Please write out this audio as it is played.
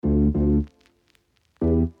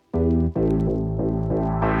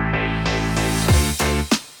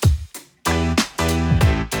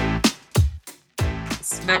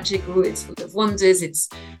magical, it's full of wonders,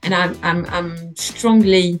 and I'm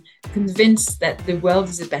strongly convinced that the world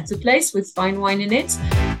is a better place with fine wine in it.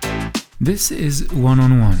 This is One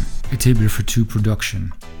on One, a Table for Two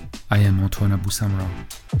production. I am Antoine Abou-Samra.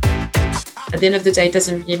 At the end of the day, it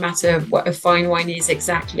doesn't really matter what a fine wine is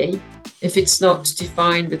exactly, if it's not to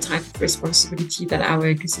define the type of responsibility that our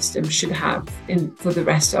ecosystem should have for the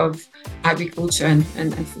rest of agriculture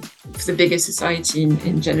and for the bigger society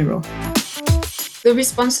in general. The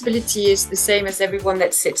responsibility is the same as everyone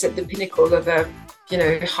that sits at the pinnacle of a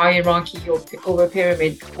hierarchy or a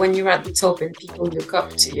pyramid. When you're at the top and people look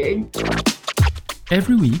up to you.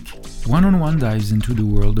 Every week, One on One dives into the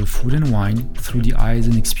world of food and wine through the eyes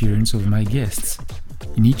and experience of my guests.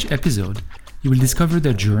 In each episode, you will discover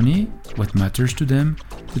their journey, what matters to them,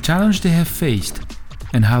 the challenge they have faced,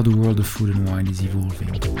 and how the world of food and wine is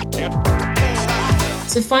evolving.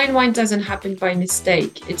 So fine wine doesn't happen by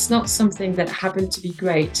mistake. It's not something that happened to be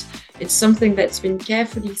great. It's something that's been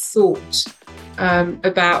carefully thought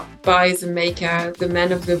about by the maker, the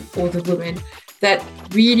man or the woman that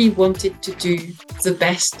really wanted to do the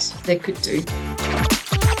best they could do.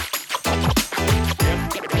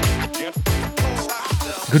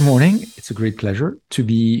 Good morning. It's a great pleasure to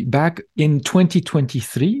be back in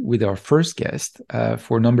 2023 with our first guest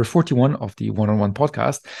for number 41 of the One-on-One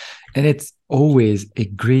podcast. And it's always a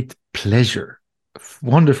great pleasure,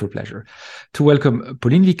 wonderful pleasure, to welcome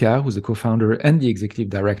Pauline Vicard, who's the co-founder and the executive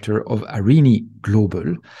director of ARENI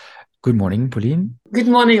Global. Good morning, Pauline. Good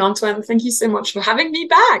morning, Antoine. Thank you so much for having me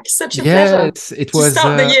back. Such a pleasure it was, to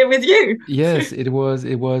start the year with you. Yes, it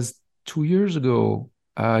was 2 years ago.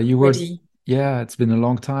 You were... Ready. Yeah, it's been a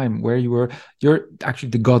long time where you're actually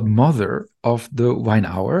the godmother of the Wine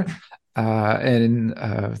Hour. And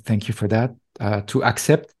thank you for that, to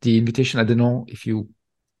accept the invitation. I don't know if you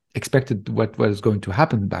expected what was going to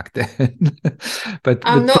happen back then. but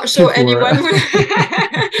I'm not sure anyone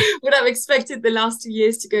would have expected the last 2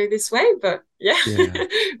 years to go this way, but yeah.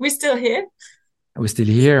 We're still here. We're still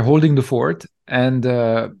here holding the fort. And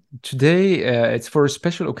today it's for a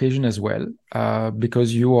special occasion as well,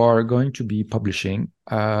 because you are going to be publishing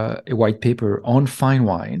a white paper on fine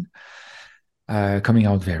wine coming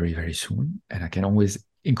out very, very soon. And I can always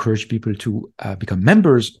encourage people to become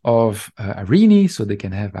members of ARENI so they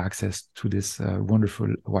can have access to this wonderful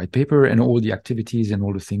white paper and all the activities and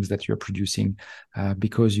all the things that you're producing,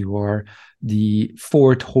 because you are the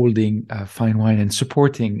fort holding fine wine and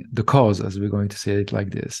supporting the cause, as we're going to say it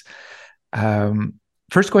like this.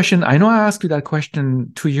 First question, I know I asked you that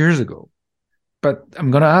question 2 years ago, but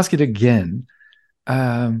I'm going to ask it again.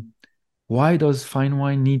 Why does fine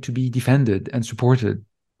wine need to be defended and supported?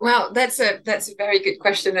 Well, that's a very good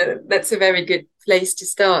question. That's a very good place to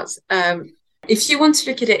start. If you want to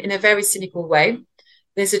look at it in a very cynical way,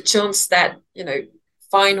 there's a chance that,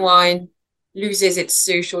 fine wine loses its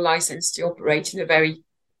social license to operate in a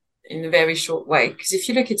very short way. Because if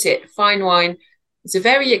you look at it, fine wine is a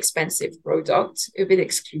very expensive product, a bit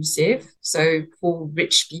exclusive, so for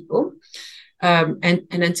rich people. And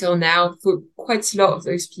until now, for quite a lot of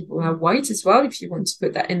those people are white as well, if you want to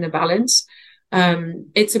put that in the balance.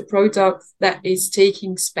 It's a product that is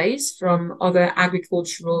taking space from other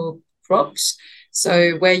agricultural crops.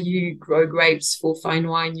 So where you grow grapes for fine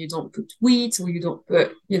wine, you don't put wheat or you don't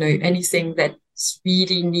put, anything that's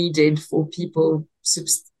really needed for people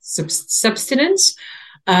subsistence.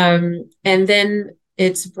 And then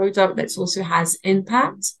it's a product that also has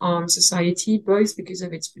impact on society, both because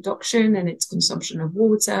of its production and its consumption of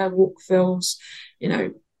water, walk fills,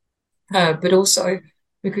 but also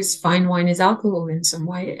because fine wine is alcohol in some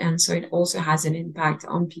way. And so it also has an impact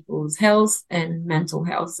on people's health and mental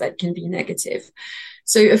health that can be negative.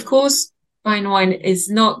 So, of course, fine wine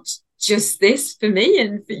is not just this for me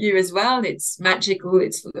and for you as well. It's magical.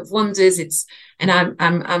 It's full of wonders. And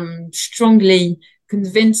I'm strongly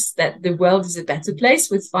convinced that the world is a better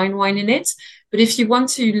place with fine wine in it. But if you want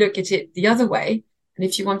to look at it the other way, and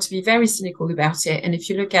if you want to be very cynical about it, and if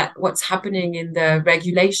you look at what's happening in the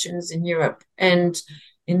regulations in Europe and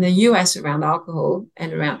in the US around alcohol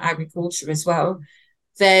and around agriculture as well,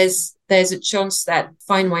 there's a chance that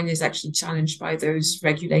fine wine is actually challenged by those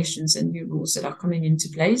regulations and new rules that are coming into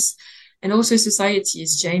place. And also society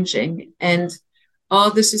is changing. And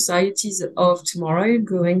are the societies of tomorrow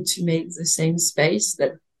going to make the same space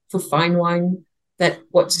that for fine wine that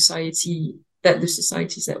the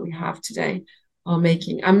societies that we have today are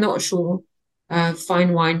making? I'm not sure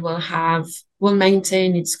fine wine will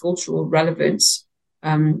maintain its cultural relevance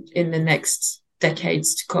in the next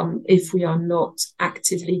decades to come if we are not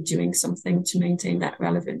actively doing something to maintain that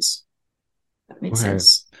relevance. That makes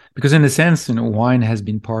sense. Because in a sense, wine has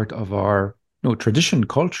been part of our no tradition,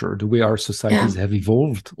 culture, the way our societies have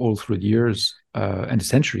evolved all through the years and the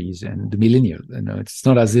centuries and the millennia. You know, it's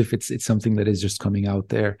not as if it's something that is just coming out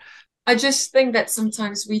there. I just think that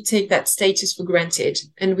sometimes we take that status for granted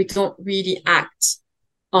and we don't really act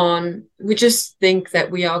on, we just think that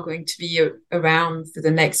we are going to be around for the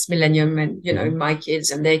next millennium, and you know, my kids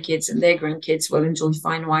and their grandkids will enjoy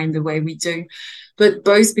fine wine the way we do. But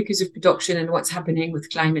both because of production and what's happening with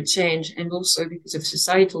climate change, and also because of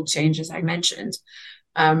societal change, as I mentioned,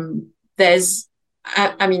 there's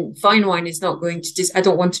I mean, fine wine is not going to I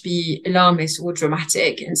don't want to be alarmist or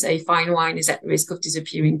dramatic and say fine wine is at risk of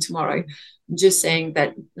disappearing tomorrow. I'm just saying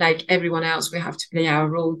that, like everyone else, we have to play our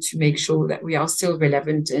role to make sure that we are still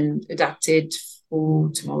relevant and adapted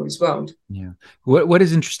for tomorrow's world. Yeah. What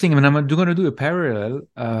is interesting, I mean, I'm going to do a parallel.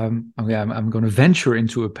 I'm going to venture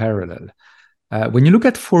into a parallel. When you look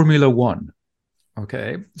at Formula One,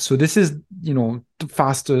 okay, so this is, you know, the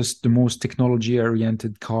fastest, the most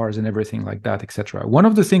technology-oriented cars and everything like that, etc. One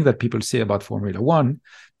of the things that people say about Formula One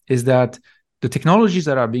is that the technologies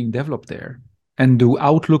that are being developed there and the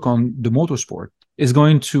outlook on the motorsport is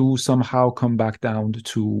going to somehow come back down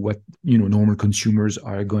to what, you know, normal consumers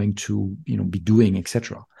are going to, you know, be doing,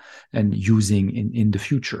 etc., and using in the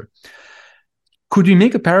future. Could we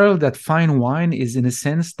make a parallel that fine wine is, in a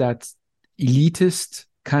sense, that elitist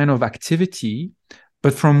kind of activity,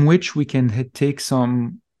 but from which we can take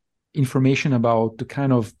some information about the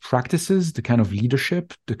kind of practices, the kind of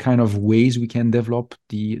leadership, the kind of ways we can develop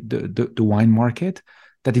the wine market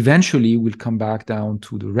that eventually will come back down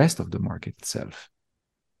to the rest of the market itself?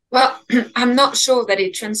 Well, I'm not sure that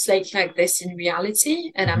it translates like this in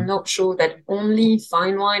reality, and I'm not sure that only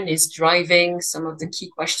fine wine is driving some of the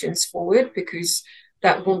key questions forward, because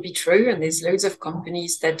that won't be true. And there's loads of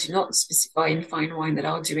companies that do not specify in fine wine that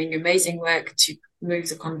are doing amazing work to move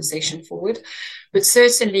the conversation forward. But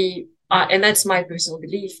certainly, and that's my personal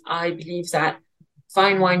belief, I believe that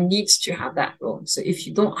fine wine needs to have that role. So if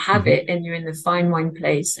you don't have it and you're in the fine wine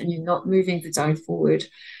place and you're not moving the dial forward,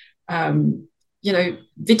 you know,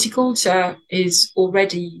 viticulture is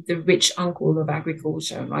already the rich uncle of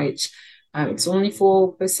agriculture, right? It's only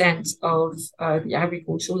 4% of the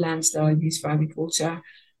agricultural lands that are used for agriculture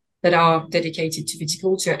that are dedicated to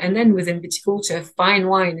viticulture. And then within viticulture, fine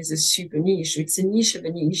wine is a super niche. It's a niche of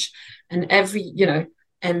a niche. And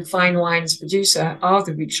and fine wines producer are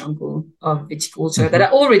the rich uncle of viticulture that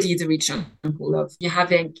are already the rich uncle of you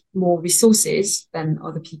having more resources than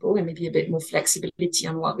other people, and maybe a bit more flexibility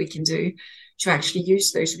on what we can do to actually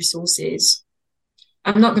use those resources.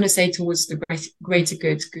 I'm not going to say towards the greater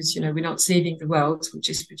good, because, you know, we're not saving the world, we're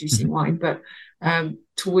just producing wine, but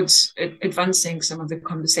towards advancing some of the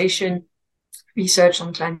conversation, research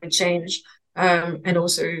on climate change, and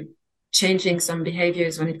also changing some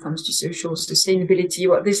behaviors when it comes to social sustainability.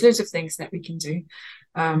 Well, there's loads of things that we can do.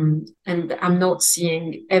 And I'm not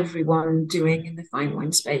seeing everyone doing in the fine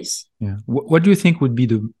wine space. Yeah. What do you think would be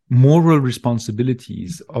the moral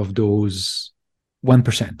responsibilities of those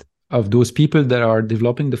 1%? Of those people that are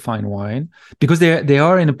developing the fine wine, because they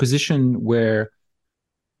are in a position where,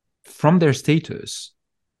 from their status,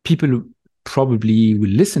 people probably will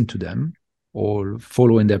listen to them or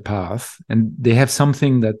follow in their path, and they have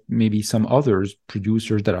something that maybe some others,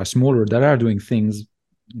 producers that are smaller, that are doing things,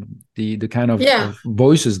 the kind of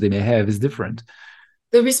voices they may have is different.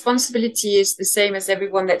 The responsibility is the same as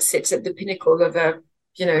everyone that sits at the pinnacle of a,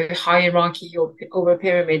 you know, hierarchy or a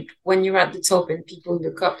pyramid. When you're at the top and people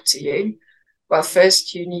look up to you, well,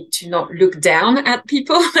 first you need to not look down at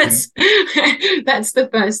people. That's the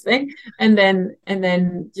first thing. And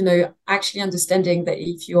then, you know, actually understanding that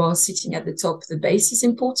if you are sitting at the top, the base is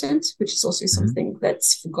important, which is also something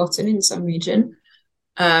that's forgotten in some region.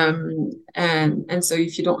 And so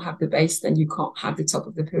if you don't have the base, then you can't have the top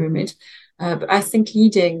of the pyramid. But I think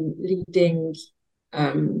leading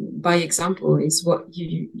by example is what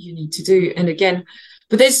you need to do. And again,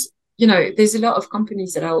 but there's a lot of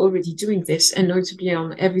companies that are already doing this, and notably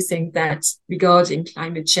on everything that's regarding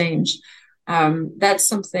climate change. That's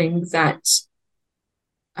something that's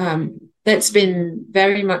been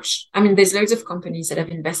very much, I mean, there's loads of companies that have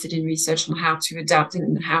invested in research on how to adapt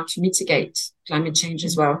and how to mitigate climate change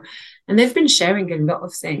as well. And they've been sharing a lot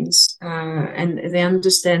of things, and they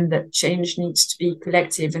understand that change needs to be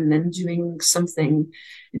collective, and then doing something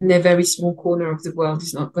in their very small corner of the world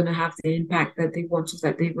is not going to have the impact that they want or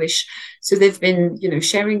that they wish. So they've been, you know,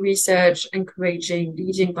 sharing research, encouraging,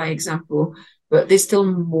 leading by example, but there's still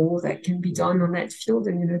more that can be done on that field.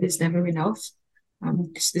 And, you know, there's never enough,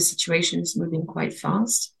 because the situation is moving quite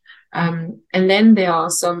fast. And then there are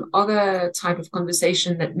some other type of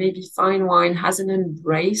conversation that maybe fine wine hasn't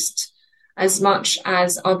embraced as much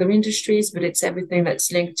as other industries, but it's everything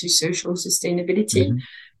that's linked to social sustainability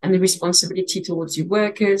and the responsibility towards your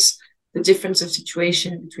workers, the difference of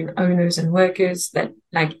situation between owners and workers, that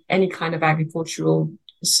like any kind of agricultural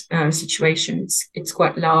situation, it's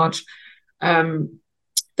quite large. The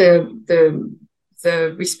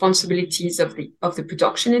responsibilities of the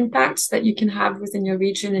production impacts that you can have within your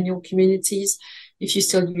region and your communities if you're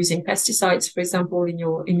still using pesticides, for example, in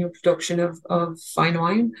your production of fine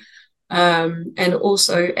wine, and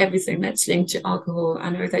also everything that's linked to alcohol. I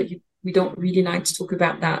know that we don't really like to talk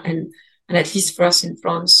about that, and at least for us in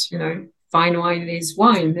France, you know, fine wine is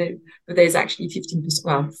wine, but there's actually 15%,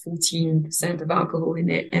 well, 14% of alcohol in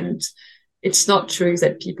it, and it's not true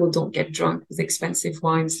that people don't get drunk with expensive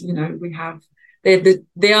wines. You know,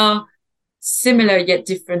 they are similar yet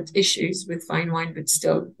different issues with fine wine, but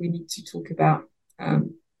still we need to talk about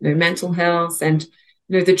mental health and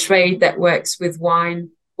the trade that works with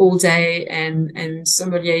wine all day, and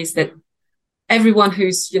sommeliers, that everyone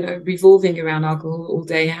who's revolving around alcohol all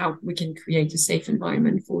day, how we can create a safe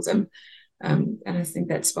environment for them, and I think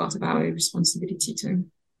that's part of our responsibility too.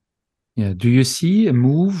 Yeah. Do you see a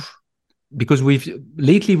move? Because we've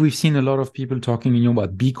seen a lot of people talking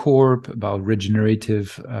about B Corp, about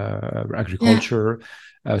regenerative agriculture,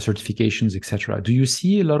 certifications, etc. Do you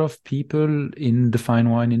see a lot of people in the fine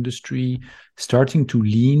wine industry starting to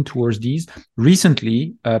lean towards these?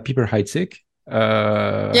 Recently, Pieper Heidsieck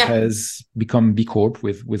has become B Corp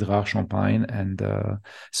with Rare Champagne, and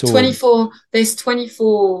so 24. There's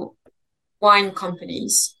 24 wine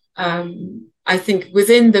companies. I think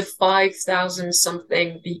within the 5,000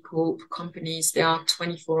 something B Corp companies, there are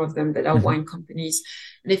 24 of them that are wine companies.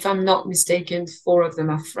 And if I'm not mistaken, 4 of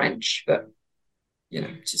them are French, but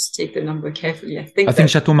just take the number carefully. I think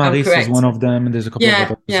Chateau Maris is one of them, and there's a couple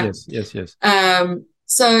of others. Yes.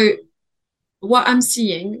 So what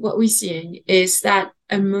we're seeing is that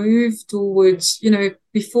a move towards,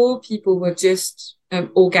 before people were just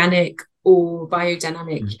organic or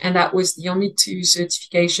biodynamic, and that was the only 2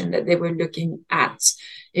 certification that they were looking at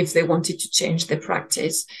if they wanted to change their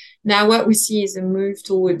practice. Now what we see is a move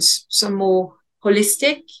towards some more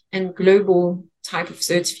holistic and global type of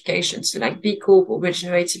certification. So like B Corp or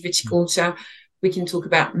regenerative viticulture, we can talk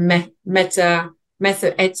about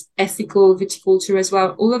ethical viticulture as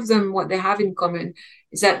well. All of them, what they have in common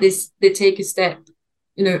is that they take a step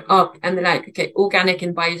up, and they're like, okay, organic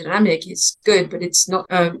and biodynamic is good, but it's not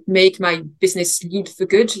make my business lead for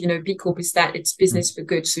good. B Corp is that it's business for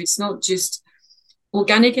good. So it's not just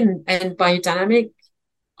organic and biodynamic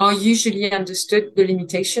are usually understood. The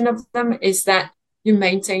limitation of them is that you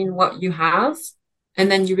maintain what you have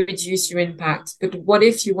and then you reduce your impact. But what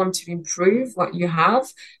if you want to improve what you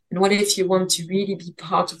have? And what if you want to really be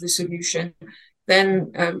part of the solution?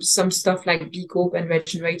 Then some stuff like B Corp and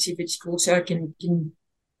regenerative viticulture can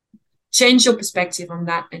change your perspective on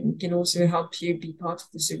that, and can also help you be part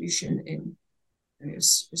of the solution, in a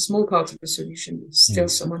small part of the solution, but still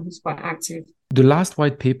someone who's quite active. The last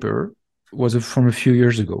white paper was from a few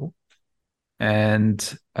years ago, and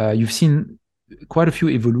you've seen quite a few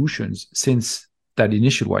evolutions since that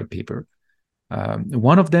initial white paper.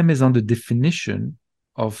 One of them is on the definition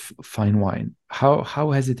of fine wine.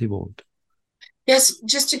 How has it evolved? Yes,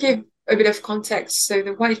 just to give a bit of context. So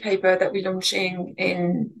the white paper that we're launching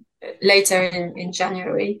later in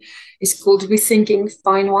January is called Rethinking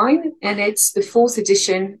Fine Wine, and it's the 4th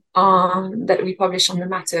edition that we publish on the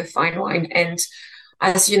matter of fine wine. And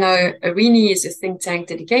as you know, ARENI is a think tank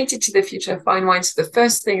dedicated to the future of fine wine. So the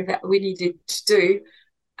first thing that we needed to do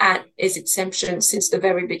at its inception since the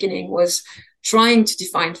very beginning was trying to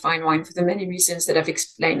define fine wine for the many reasons that I've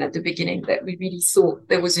explained at the beginning, that we really thought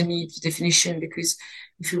there was a need for definition, because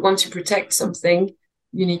if you want to protect something,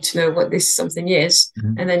 you need to know what this something is.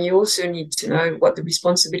 And then you also need to know what the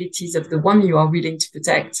responsibilities of the one you are willing to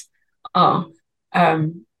protect are.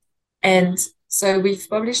 And so we've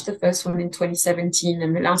published the first one in 2017,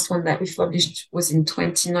 and the last one that we published was in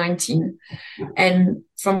 2019. And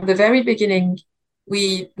from the very beginning,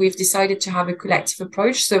 we've decided to have a collective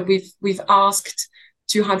approach. So we've asked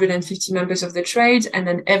 250 members of the trade, and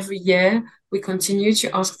then every year we continue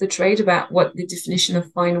to ask the trade about what the definition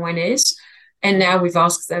of fine wine is. And now we've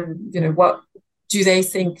asked them, what do they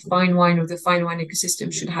think fine wine or the fine wine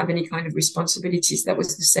ecosystem should have any kind of responsibilities? That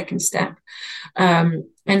was the second step. And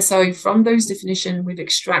so from those definitions, we've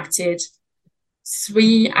extracted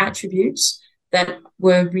 3 attributes that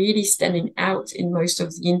were really standing out in most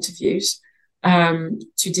of the interviews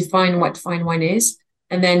to define what fine wine is.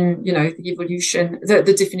 And then,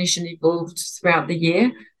 the definition evolved throughout the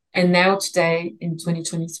year. And now today in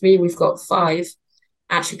 2023, we've got 5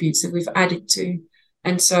 attributes that we've added to.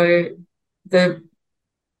 And so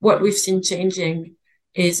what we've seen changing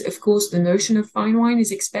is, of course, the notion of fine wine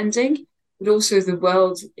is expanding, but also the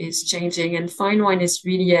world is changing. And fine wine is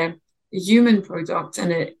really a human product,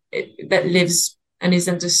 and that lives and is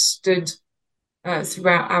understood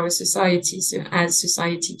throughout our society. So as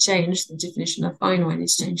society changed, the definition of fine wine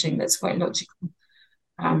is changing. That's quite logical.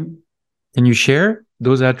 Can you share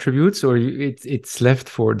those attributes, or it's left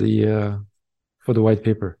for the white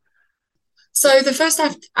paper? So the first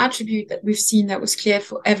attribute that we've seen that was clear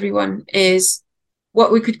for everyone is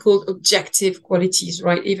what we could call objective qualities,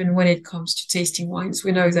 right? Even when it comes to tasting wines,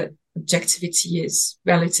 we know that objectivity is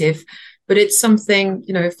relative, but it's something,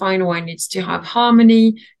 fine wine needs to have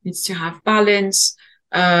harmony, needs to have balance,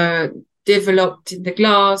 developed in the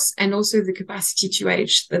glass, and also the capacity to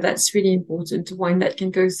age. That's really important to wine that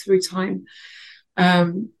can go through time.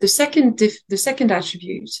 The second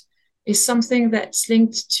attribute is something that's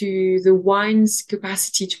linked to the wine's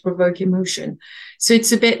capacity to provoke emotion. So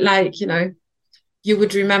it's a bit like, you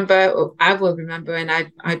would remember, or I will remember, and I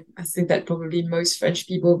think that probably most French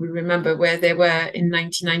people will remember where they were in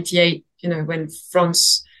 1998, when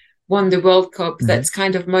France won the World Cup. Mm-hmm. That's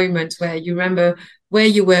kind of moment where you remember where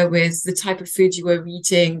you were with, the type of food you were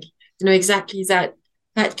eating, exactly that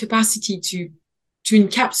capacity to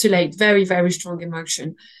encapsulate very, very strong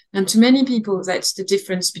emotion. And to many people, that's the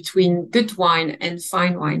difference between good wine and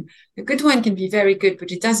fine wine. A good wine can be very good,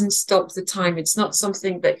 but it doesn't stop the time. It's not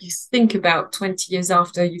something that you think about 20 years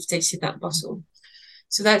after you've tasted that bottle.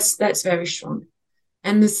 So that's very strong.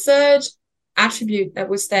 And the third attribute that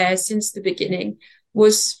was there since the beginning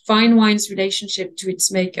was fine wine's relationship to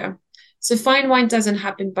its maker. So fine wine doesn't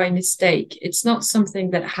happen by mistake. It's not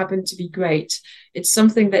something that happened to be great. It's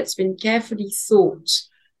something that's been carefully thought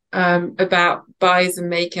about by the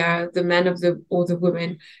maker, the man or the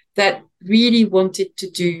woman that really wanted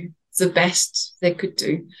to do the best they could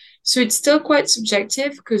do. So it's still quite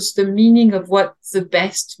subjective, because the meaning of what the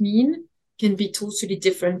best mean can be totally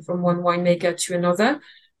different from one winemaker to another.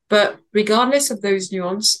 But regardless of those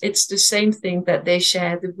nuances, it's the same thing, that they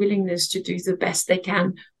share the willingness to do the best they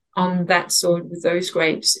can on that soil with those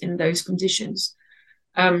grapes in those conditions.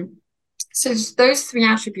 So those three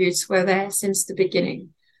attributes were there since the beginning.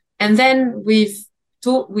 And then we've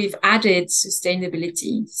added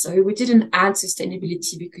sustainability. So we didn't add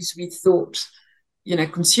sustainability because we thought,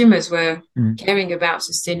 consumers were caring about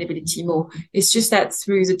sustainability more. It's just that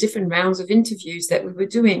through the different rounds of interviews that we were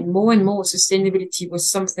doing, more and more sustainability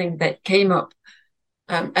was something that came up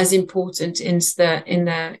as important in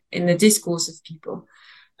the discourse of people.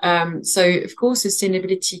 So of course,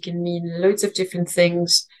 sustainability can mean loads of different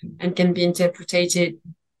things and can be interpreted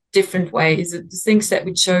different ways. The things that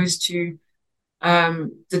we chose to,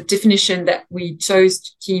 the definition that we chose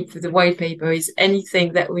to keep for the white paper is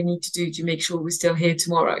anything that we need to do to make sure we're still here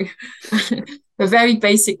tomorrow. A very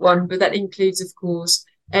basic one, but that includes, of course,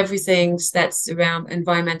 everything that's around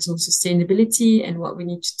environmental sustainability and what we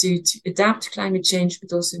need to do to adapt to climate change,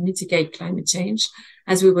 but also mitigate climate change.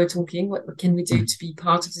 As we were talking, what can we do to be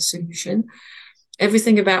part of the solution?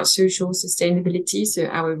 Everything about social sustainability, so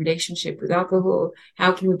our relationship with alcohol,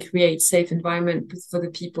 how can we create safe environment for the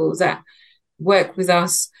people that work with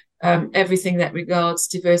us, everything that regards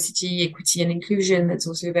diversity, equity, and inclusion, that's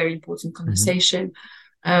also a very important conversation.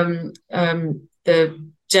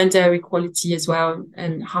 The gender equality as well,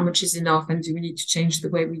 and how much is enough, and do we need to change the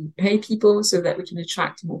way we pay people so that we can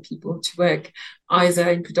attract more people to work either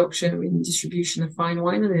in production or in distribution of fine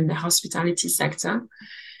wine and in the hospitality sector?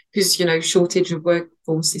 Because, shortage of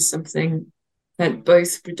workforce is something that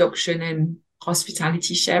both production and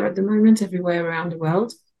hospitality share at the moment everywhere around the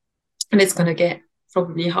world. And it's going to get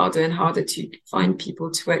probably harder and harder to find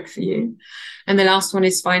people to work for you. And the last one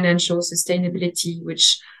is financial sustainability,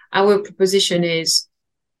 which our proposition is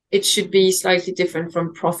it should be slightly different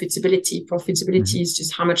from profitability. Profitability is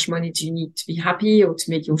just how much money do you need to be happy or to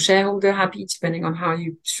make your shareholder happy, depending on how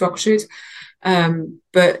you structure it.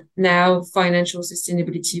 But now financial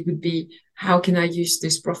sustainability would be, how can I use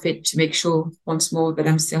this profit to make sure once more that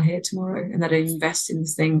I'm still here tomorrow and that I invest in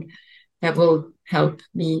this thing that will help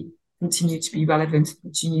me continue to be relevant,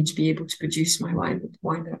 continue to be able to produce my wine, the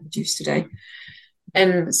wine that I produce today.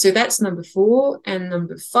 And so that's number 4. And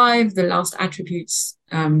number 5, the last attributes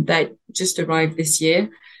that just arrived this year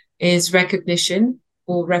is recognition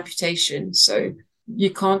or reputation. So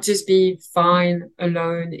you can't just be fine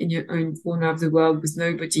alone in your own corner of the world with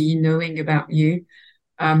nobody knowing about you.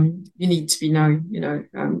 You need to be known,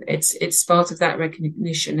 it's part of that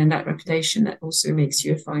recognition and that reputation that also makes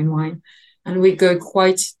you a fine wine. And we go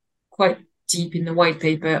quite deep in the white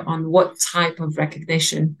paper on what type of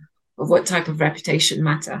recognition or what type of reputation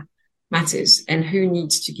matter. matters and who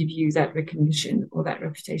needs to give you that recognition or that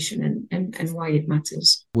reputation, and why it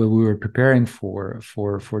matters. When we were preparing for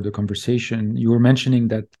the conversation, you were mentioning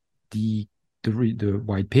that the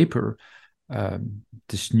white paper,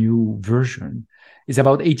 this new version, is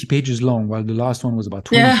about 80 pages long, while the last one was about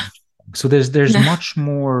 20 Yeah. pages. So there's much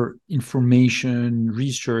more information,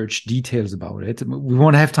 research, details about it. We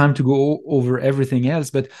won't have time to go over everything else,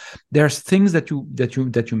 but there's things that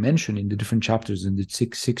you mentioned in the different chapters, in the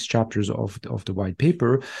six chapters of the white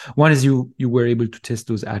paper. One is you were able to test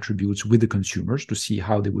those attributes with the consumers to see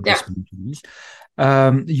how they would respond to these.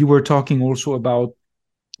 You were talking also about,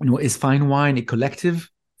 is fine wine a collective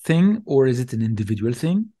thing or is it an individual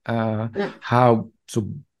thing? How so?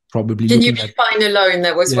 Probably can you be fine alone?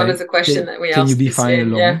 That was one of the questions that we asked. Can you be fine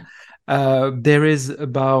alone? There is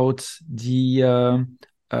about the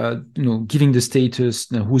giving the status,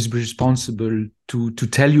 who's responsible to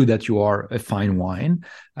tell you that you are a fine wine.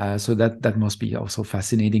 So that must be also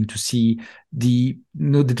fascinating to see the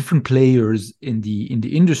different players in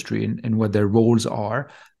the industry and what their roles are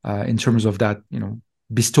in terms of that,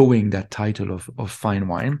 bestowing that title of fine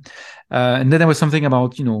wine. And then there was something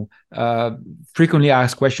about, frequently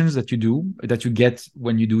asked questions that you get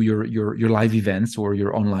when you do your live events or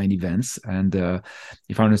your online events. And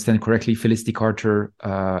if I understand correctly, Felicity Carter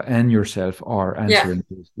and yourself are answering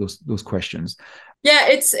those questions. Yeah,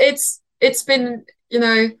 it's been,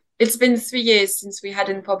 it's been 3 years since we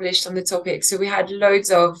hadn't published on the topic. So we had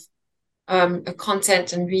loads of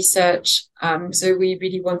content and research. So we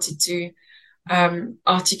really wanted to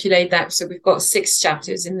articulate that. So we've got 6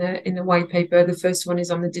 chapters in the white paper. The first one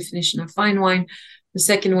is on the definition of fine wine. The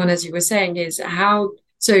second one, as you were saying, is our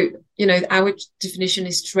definition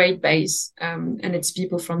is trade-based, and it's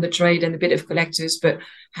people from the trade and a bit of collectors, but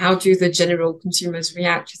how do the general consumers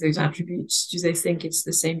react to those attributes? Do they think it's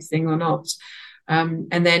the same thing or not?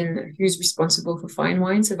 And then who's responsible for fine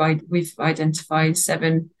wines? We've identified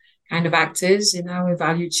 7 kind of actors in our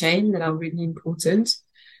value chain that are really important.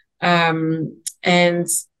 And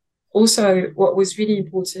also what was really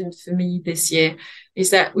important for me this year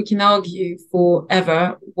is that we can argue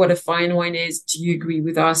forever what a fine wine is. Do you agree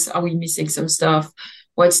with us? Are we missing some stuff?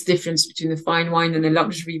 What's the difference between a fine wine and a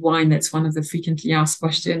luxury wine? That's one of the frequently asked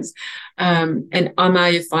questions. And am I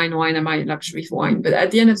a fine wine? Am I a luxury wine? But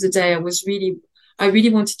at the end of the day, I really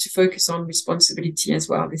wanted to focus on responsibility as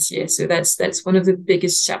well this year. So that's one of the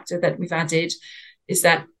biggest chapter that we've added, is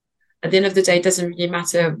that at the end of the day, it doesn't really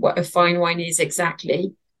matter what a fine wine is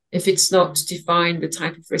exactly if it's not defined the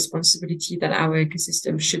type of responsibility that our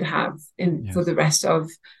ecosystem should have for the rest of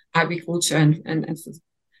agriculture and for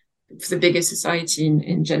the bigger society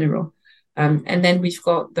in general. And then we've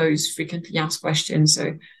got those frequently asked questions.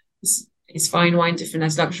 So is fine wine different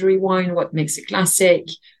as luxury wine? What makes it classic?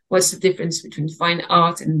 What's the difference between fine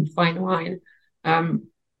art and fine wine? And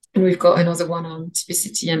we've got another one on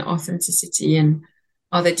typicity and authenticity, and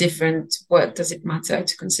are they different? What does it matter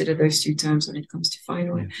to consider those 2 terms when it comes to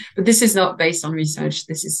fine wine? But this is not based on research.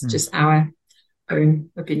 This is just our own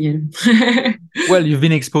opinion. Well, you've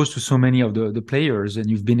been exposed to so many of the players, and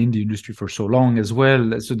you've been in the industry for so long as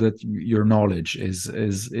well, so that your knowledge is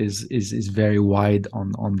very wide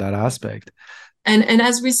on that aspect. And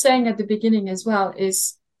as we're saying at the beginning as well,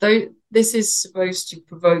 is though this is supposed to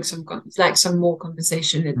provoke some more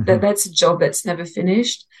conversation. That's a job that's never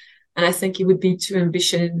finished. And I think it would be too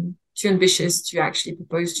ambitious to actually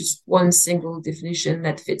propose just one single definition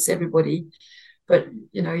that fits everybody. But,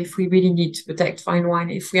 if we really need to protect fine wine,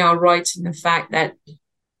 if we are right in the fact that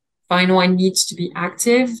fine wine needs to be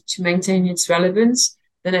active to maintain its relevance,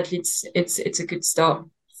 then at least it's a good start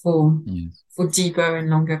for deeper and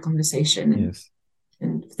longer conversation.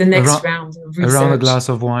 And the next round of research. Around a glass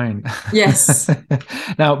of wine. Yes.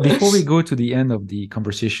 Now, before we go to the end of the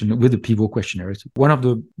conversation with the Pivot questionnaires, one of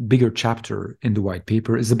the bigger chapter in the white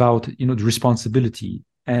paper is about, the responsibility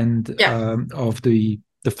and of the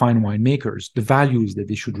fine wine makers, the values that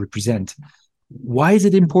they should represent. Why is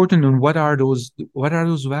it important, and what are those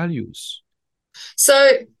values?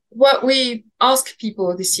 So what we ask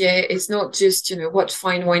people this year is not just, what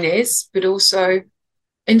fine wine is, but also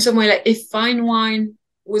in some way, like if fine wine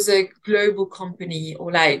was a global company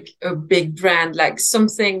or like a big brand, like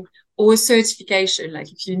something, or a certification,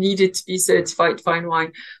 like if you needed to be certified fine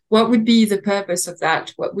wine, what would be the purpose of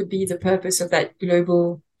that? What would be the purpose of that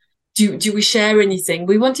global? Do we share anything?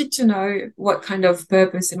 We wanted to know what kind of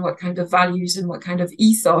purpose and what kind of values and what kind of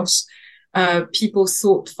ethos people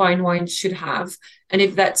thought fine wine should have. And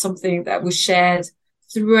if that's something that was shared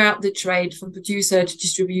throughout the trade, from producer to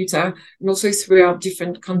distributor, and also throughout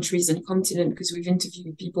different countries and continents, because we've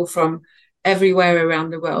interviewed people from everywhere around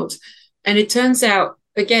the world. And it turns out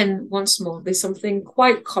again, once more, there's something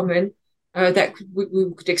quite common that we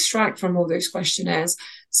could extract from all those questionnaires.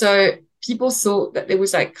 So people thought that there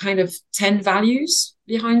was like kind of 10 values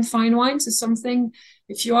behind fine wine. So something,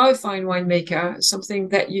 if you are a fine winemaker, something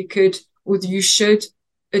that you could or you should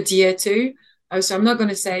adhere to. So I'm not going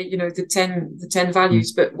to say, the 10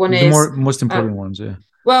 values, but one the is most important ones, yeah.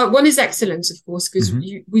 Well, one is excellence, of course, because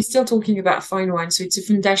we're still talking about fine wine, so it's a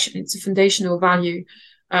foundation, it's a foundational value,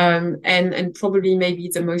 and probably maybe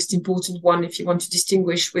the most important one if you want to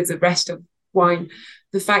distinguish with the rest of wine,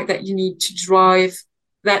 the fact that you need to drive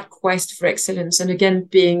that quest for excellence, and again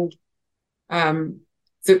being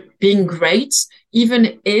great,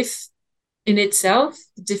 even if in itself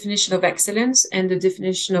the definition of excellence and the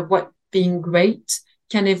definition of what being great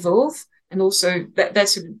can evolve. And also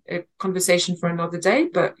that's a conversation for another day,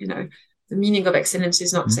 but the meaning of excellence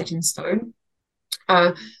is not set in stone.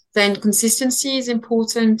 Then consistency is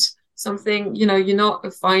important. Something, you're not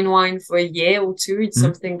a fine wine for a year or two. It's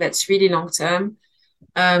something that's really long term.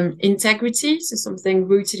 Integrity, so something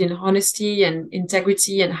rooted in honesty and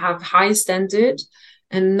integrity and have high standard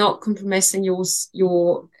and not compromising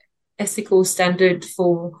your ethical standard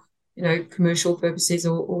for, commercial purposes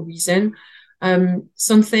or reason.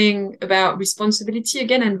 Something about responsibility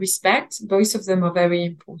again and respect. Both of them are very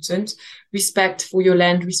important. Respect for your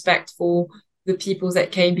land, respect for the people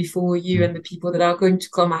that came before you and the people that are going to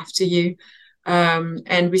come after you,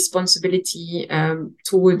 and responsibility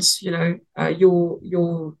towards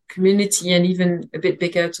your community and even a bit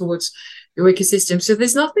bigger towards your ecosystem. So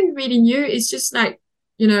there's nothing really new. It's just like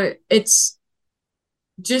it's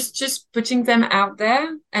just putting them out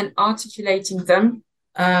there and articulating them.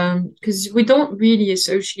 Because we don't really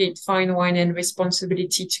associate fine wine and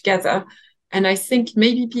responsibility together. And I think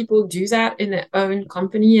maybe people do that in their own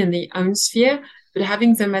company and their own sphere, but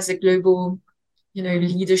having them as a global,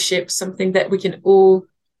 leadership, something that we can all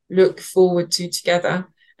look forward to together.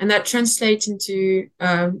 And that translates into,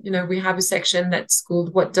 we have a section that's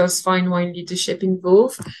called What Does Fine Wine Leadership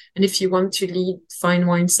Involve? And if you want to lead fine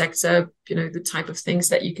wine sector, the type of things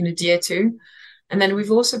that you can adhere to. And then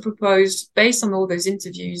we've also proposed, based on all those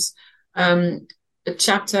interviews, a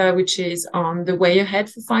chapter which is on the way ahead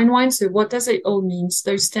for fine wine. So what does it all mean?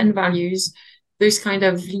 Those 10 values, those kind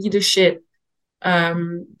of leadership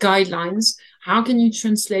guidelines, how can you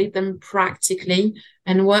translate them practically?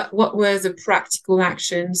 And what were the practical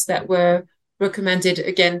actions that were recommended,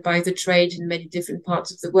 again, by the trade in many different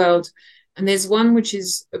parts of the world? And there's one which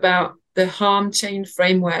is about the harm chain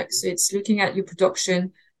framework. So it's looking at your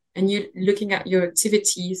production and you're looking at your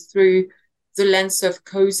activity through the lens of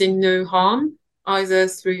causing no harm, either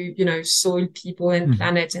through, soil, people, and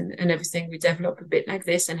planet and everything. We develop a bit like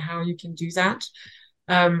this and how you can do that.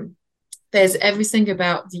 There's everything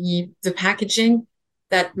about the packaging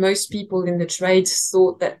that most people in the trade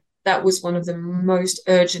thought that was one of the most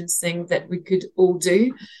urgent things that we could all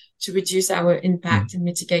do to reduce our impact and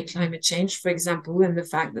mitigate climate change, for example, and the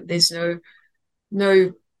fact that there's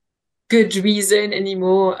no good reason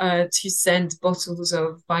anymore to send bottles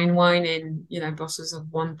of fine wine in, bottles of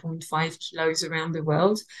 1.5 kilos around the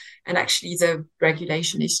world. And actually the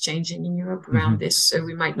regulation is changing in Europe around this. So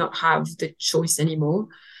we might not have the choice anymore.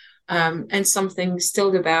 And something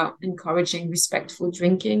still about encouraging respectful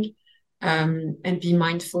drinking, and be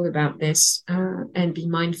mindful about this, and be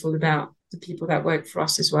mindful about the people that work for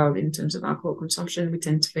us as well in terms of alcohol consumption. We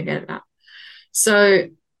tend to forget that. So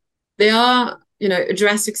they are,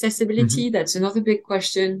 address accessibility. That's another big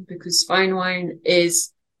question, because fine wine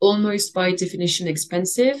is almost by definition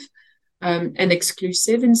expensive, and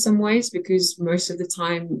exclusive in some ways, because most of the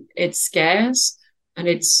time it's scarce and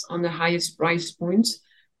it's on the highest price point.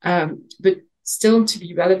 But still, to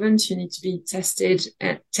be relevant, you need to be tasted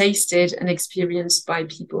and experienced by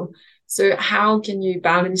people. So how can you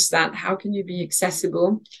balance that? How can you be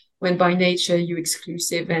accessible when by nature you're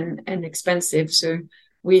exclusive and expensive? So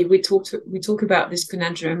we talk about this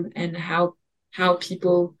conundrum and how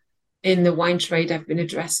people in the wine trade have been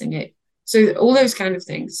addressing it. So all those kind of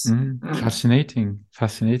things. Fascinating.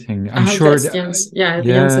 I'm sure that's the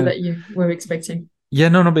answer that you were expecting. Yeah,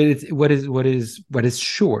 no, but what is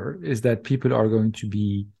sure is that people are going to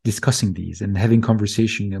be discussing these and having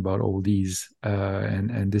conversation about all these,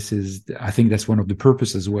 and this is, I think that's one of the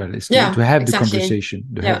purpose as well, is to have the conversation,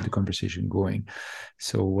 have the conversation going.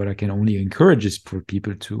 So what I can only encourage is for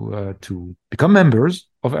people to become members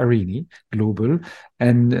of ARENI Global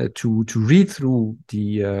and to read through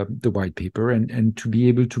the white paper and to be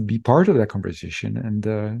able to be part of that conversation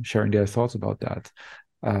and sharing their thoughts about that.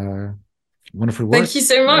 Wonderful Thank work. you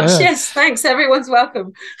so much. Yes, thanks. Everyone's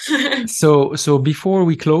welcome. So before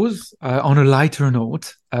we close, on a lighter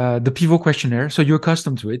note, the pivot questionnaire. So you're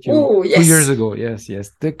accustomed to it. Oh, 2 years yes. ago, yes.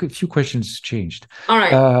 A few questions changed. All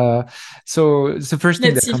right. So it's the first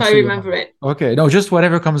thing Let's that see if comes I to your remember mind. it. Okay, no, just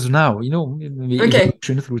whatever comes now. The Okay.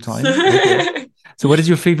 evolution through time. Okay. So what is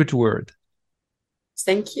your favorite word?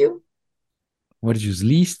 Thank you. What is your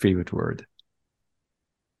least favorite word?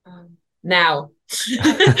 Now.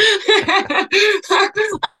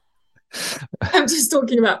 I'm just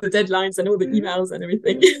talking about the deadlines and all the emails and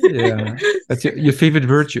everything. Yeah, that's your favorite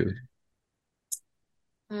virtue.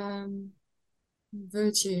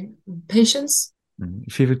 Virtue, patience,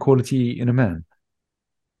 Favorite quality in a man.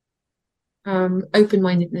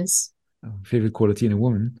 open-mindedness. Favorite quality in a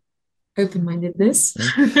woman. Open-mindedness.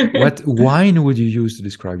 What wine would you use to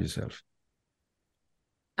describe yourself?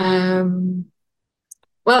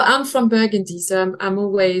 Well, I'm from Burgundy, so I'm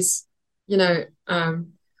always, I'm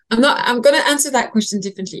going to answer that question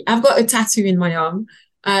differently. I've got a tattoo in my arm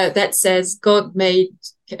that says, God made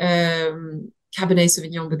Cabernet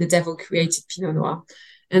Sauvignon, but the devil created Pinot Noir.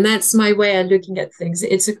 And that's my way of looking at things.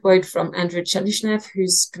 It's a quote from Andrei Chelishnev,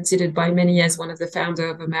 who's considered by many as one of the founder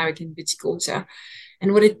of American viticulture.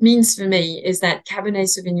 And what it means for me is that Cabernet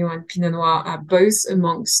Sauvignon and Pinot Noir are both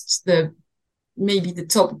amongst maybe the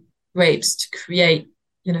top grapes to create,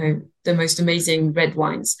 the most amazing red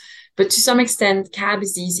wines. But to some extent, Cab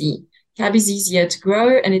is easy. Cab is easier to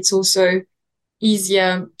grow, and it's also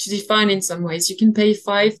easier to define in some ways. You can pay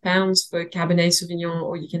 £5 for Cabernet Sauvignon,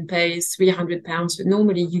 or you can pay £300, but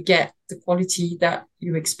normally you get the quality that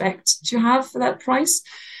you expect to have for that price.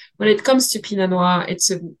 When it comes to Pinot Noir, it's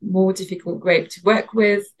a more difficult grape to work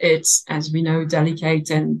with. It's, as we know, delicate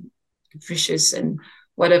and capricious and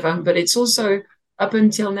whatever, but it's also, up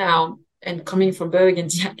until now, and coming from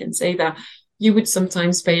Burgundy, I can say that you would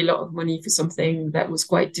sometimes pay a lot of money for something that was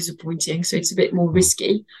quite disappointing. So it's a bit more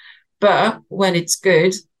risky. But when it's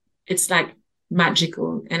good, it's like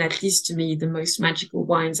magical. And at least to me, the most magical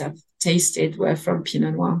wines I've tasted were from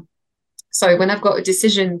Pinot Noir. So when I've got a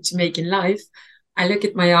decision to make in life, I look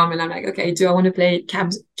at my arm and I'm like, okay, do I want to play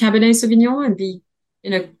Cabernet Sauvignon and be,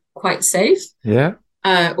 quite safe? Yeah.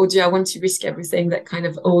 Or do I want to risk everything, that kind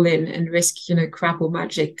of all in, and risk, crap or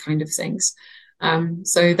magic kind of things?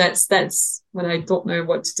 So that's when I don't know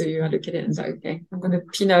what to do. I look at it and say, okay, I'm going to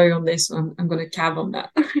Pinot on this one. I'm going to Cab on that.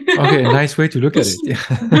 Okay, nice way to look at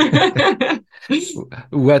it.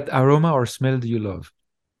 What aroma or smell do you love?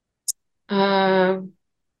 I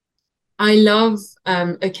love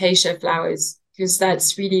acacia flowers, because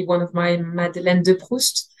that's really one of my Madeleine de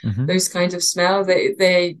Proust. Those kinds of smell,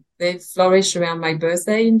 they flourish around my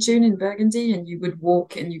birthday in June in Burgundy, and you would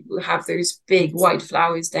walk and you would have those big white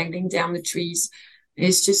flowers dangling down the trees.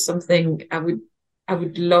 It's just something I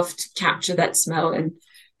would love to capture that smell and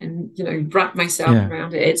wrap myself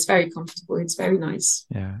around it. It's very comfortable. It's very nice.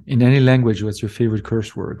 Yeah. In any language, what's your favorite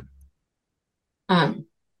curse word? Fuck.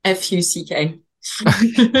 What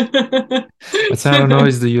sound of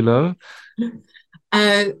noise do you love?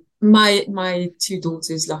 My two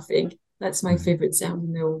daughters laughing. That's my favorite sound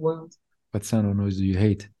in the whole world. What sound of noise do you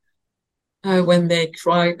hate? When they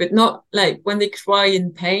cry, but not like when they cry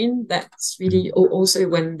in pain. That's really also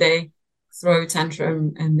when they throw a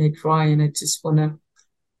tantrum and they cry, and I just want to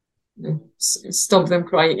stop them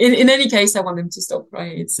crying. In any case, I want them to stop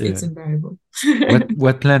crying. It's unbearable.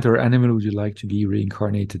 What plant or animal would you like to be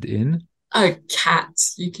reincarnated in? A cat.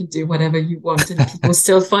 You can do whatever you want, and people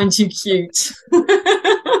still find you cute.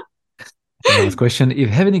 Last question. If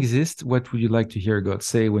heaven exists, what would you like to hear God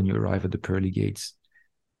say when you arrive at the pearly gates?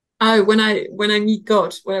 Oh, when I meet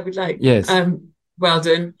God, what I would like. Yes. Well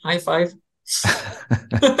done. High five.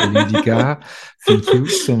 Vicard, thank you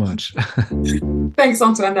so much. Thanks,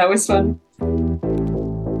 Antoine. That was fun.